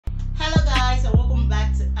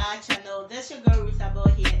it's your girl Ruth And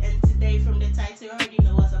Ruthabel here, and today, from the title, you already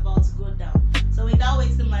know what's about to go down. So without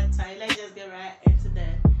wasting my time, let's just get right into the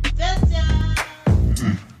video.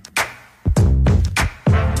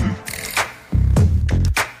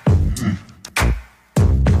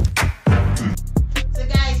 So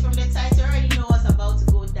guys, from the title, you already know what's about to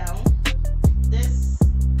go down. This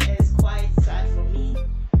is quite sad for me,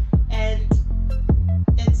 and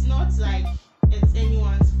it's not like it's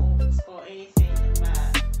anyone's fault or anything,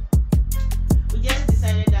 but we just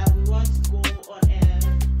decided that we want to go on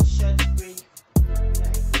a short break.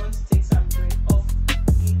 Like, we want to take some break off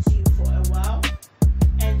YouTube for a while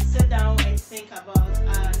and sit down and think about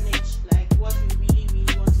our niche, like what we really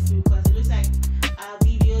want to do, because it looks like our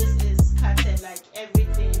videos is scattered like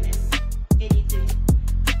everything and anything.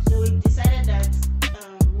 So we decided that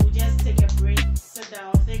we'll just take a break, sit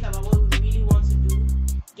down, think about what we really want to do,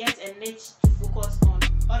 get a niche to focus on.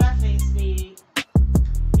 Other things may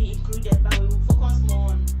be included, but we will focus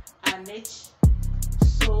more on our niche.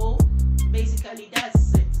 So basically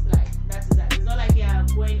that's it. Like, that is that. It's not like we are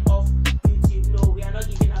going off YouTube. No, we are not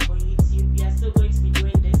giving up on YouTube. We are still going to be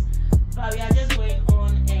doing this, but we are just going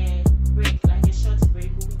on a break, like a short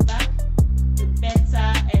break. We'll be back with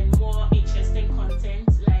better and more interesting content.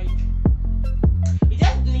 Like, we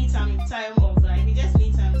just need some time off. Like, we just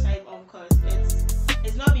need some time off, because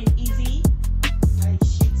it's not been easy. Like,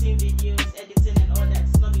 shooting videos, editing and all that,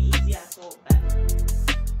 it's not been easy at all. But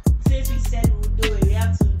since we said we'll do it, we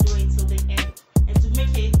have to do it till the end. And to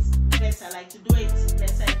make it better, like to do it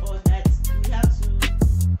better and all that, we have to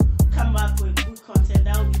come up with good content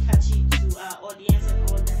that will be catchy to our audience and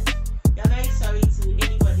all that. We are very sorry to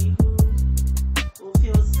anybody who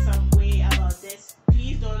feels some way about this.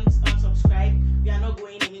 Please don't unsubscribe. We are not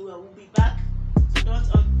going anywhere. We'll be back. So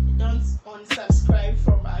don't unsubscribe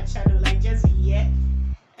from our channel. Like, just be here.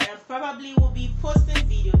 Probably we'll be posting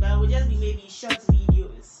videos, but we'll just be maybe short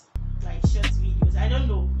videos. Like short videos. I don't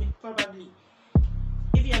know. Probably.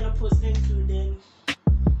 If you are not posting too, then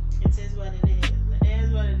it is what it is. It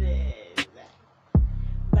is what it is.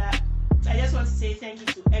 But I just want to say thank you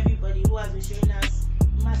to everybody who has been showing us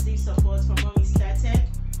massive support from when we started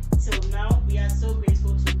till now. We are so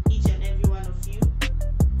grateful to each and every one of you,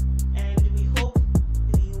 and we hope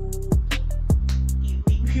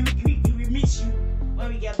we meet you when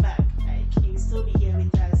we get back. Like, you'll still be here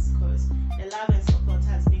with us, because the love and support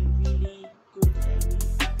has been really good, and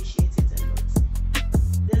we appreciate it a lot.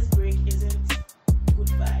 This break isn't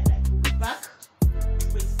goodbye. Like, we'll be back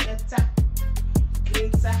with better,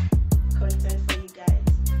 greater content for you guys.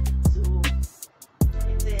 So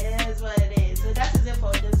it is what it is. So that is it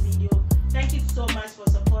for this video. Thank you so much for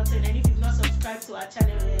supporting, and if you've not subscribed to our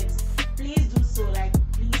channel yet, please do so. Like,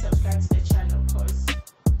 please subscribe to the channel, because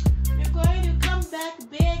we're going to come back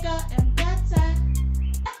bigger and better.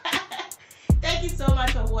 Thank you so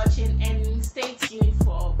much for watching, and